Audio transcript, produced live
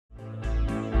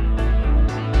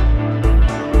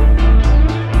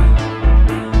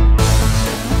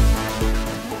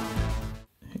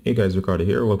Hey guys, Ricardo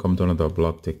here. Welcome to another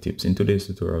blog tech tips. In today's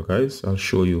tutorial, guys, I'll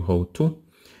show you how to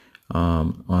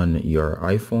on your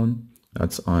iPhone,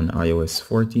 that's on iOS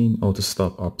 14, how to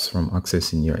stop apps from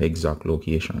accessing your exact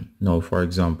location. Now, for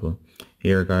example,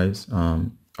 here guys,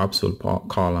 apps will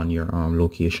call on your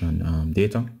location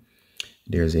data.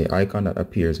 There's a icon that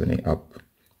appears when an app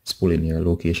is pulling your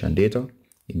location data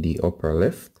in the upper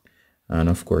left, and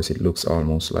of course it looks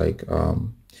almost like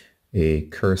a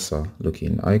cursor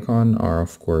looking icon, or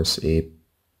of course a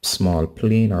small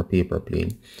plane or paper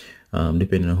plane,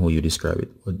 depending on how you describe it.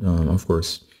 But of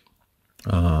course,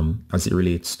 as it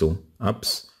relates to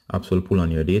apps will pull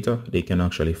on your data. They can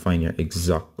actually find your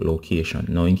exact location.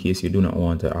 Now, in case you do not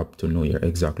want the app to know your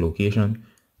exact location,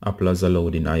 Apple has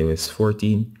allowed in iOS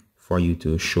 14 for you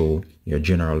to show your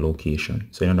general location.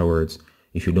 So in other words,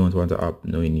 if you don't want the app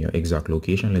knowing your exact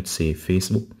location, let's say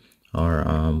Facebook or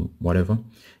whatever,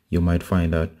 you might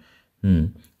find that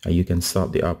you can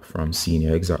stop the app from seeing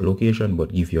your exact location,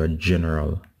 but give you a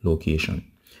general location.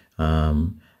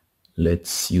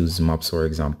 Let's use Maps for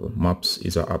example. Maps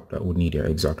is an app that would need your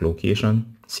exact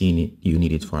location. Seeing it, you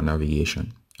need it for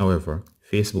navigation. However,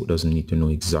 Facebook doesn't need to know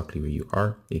exactly where you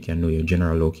are. They can know your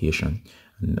general location,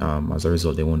 and as a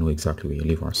result, they won't know exactly where you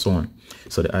live or so on.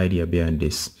 So the idea behind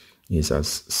this is as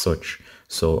such.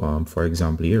 So for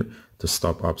example, here, to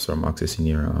stop apps from accessing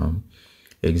your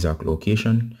exact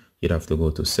location, you'd have to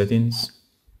go to settings.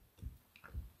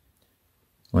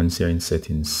 Once you're in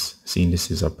settings, seeing this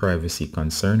is a privacy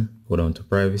concern, go down to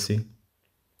privacy.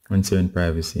 Once you're in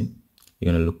privacy,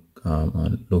 you're going to look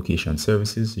on location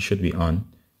services. It should be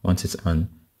on. Once it's on,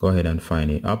 go ahead and find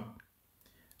an app,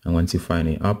 and once you find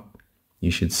an app,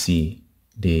 you should see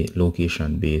the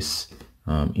location based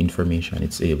information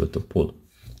it's able to pull.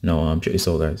 Now check this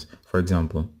out guys. For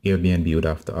example, Airbnb would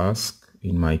have to ask,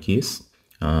 in my case,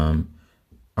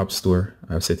 App Store,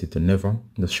 I've set it to never.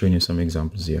 Just showing you some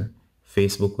examples here.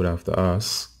 Facebook would have to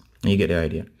ask, and you get the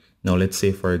idea. Now let's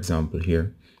say for example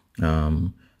here,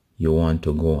 you want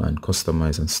to go and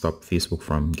customize and stop Facebook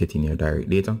from getting your direct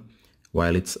data.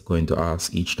 While it's going to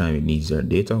ask each time it needs your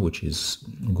data, which is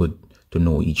good to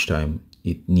know, each time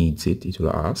it needs it, it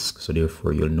will ask. So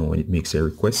therefore you'll know when it makes a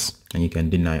request, and you can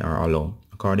deny or allow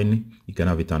accordingly. You can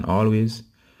have it on always,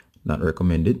 not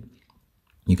recommended.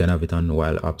 You can have it on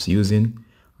while apps using,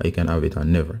 or you can have it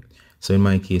on never. So in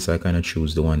my case, I kind of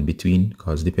choose the one between,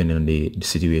 because depending on the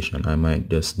situation, I might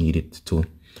just need it to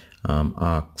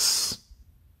ask.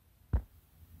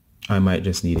 I might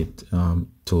just need it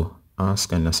to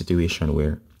ask in a situation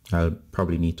where I'll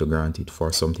probably need to grant it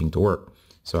for something to work.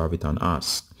 So I have it on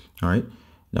ask. All right.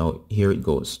 Now here it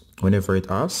goes. Whenever it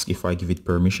asks, if I give it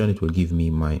permission, it will give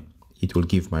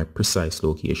my precise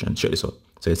location. Check this out.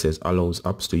 So it says allows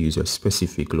apps to use your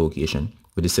specific location.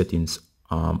 With the settings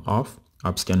off,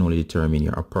 apps can only determine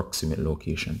your approximate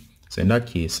location. So in that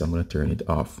case, I'm going to turn it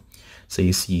off. So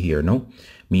you see here now,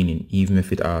 meaning even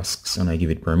if it asks and I give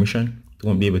it permission, it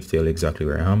won't be able to tell exactly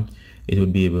where I am. It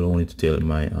would be able only to tell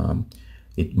my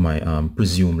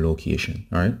presumed location,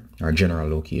 all right, or general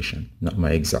location, not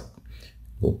my exact.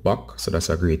 Go back. So that's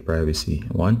a great privacy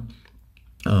one.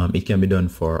 It can be done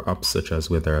for apps such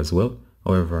as weather as well.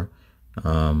 However,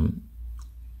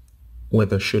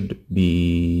 weather should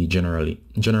be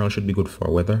general should be good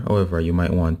for weather. However, you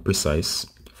might want precise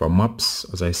for maps.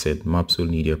 As I said, maps will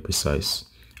need your precise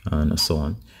and so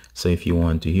on. So if you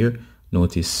want to here,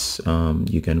 notice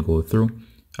you can go through.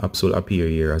 Apps will appear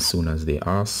here as soon as they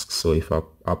ask. So if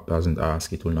app doesn't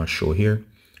ask, it will not show here.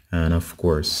 And of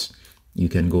course, you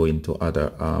can go into other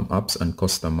apps and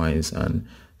customize and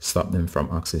stop them from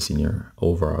accessing your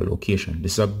overall location.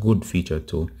 This is a good feature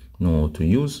to know how to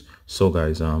use. So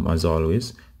guys, as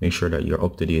always, make sure that you're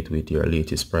up to date with your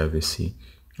latest privacy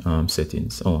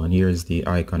settings. Oh, and here's the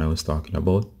icon I was talking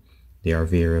about. There are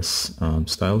various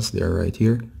styles. They are right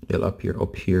here. They'll appear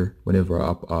up here whenever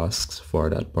app asks for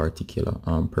that particular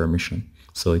permission.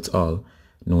 So it's all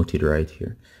noted right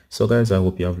here. So guys, I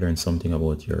hope you have learned something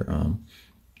about your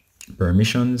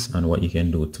permissions and what you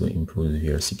can do to improve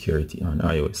your security on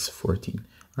iOS 14.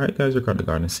 All right guys, Ricardo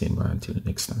Gardener saying bye until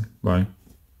next time. Bye.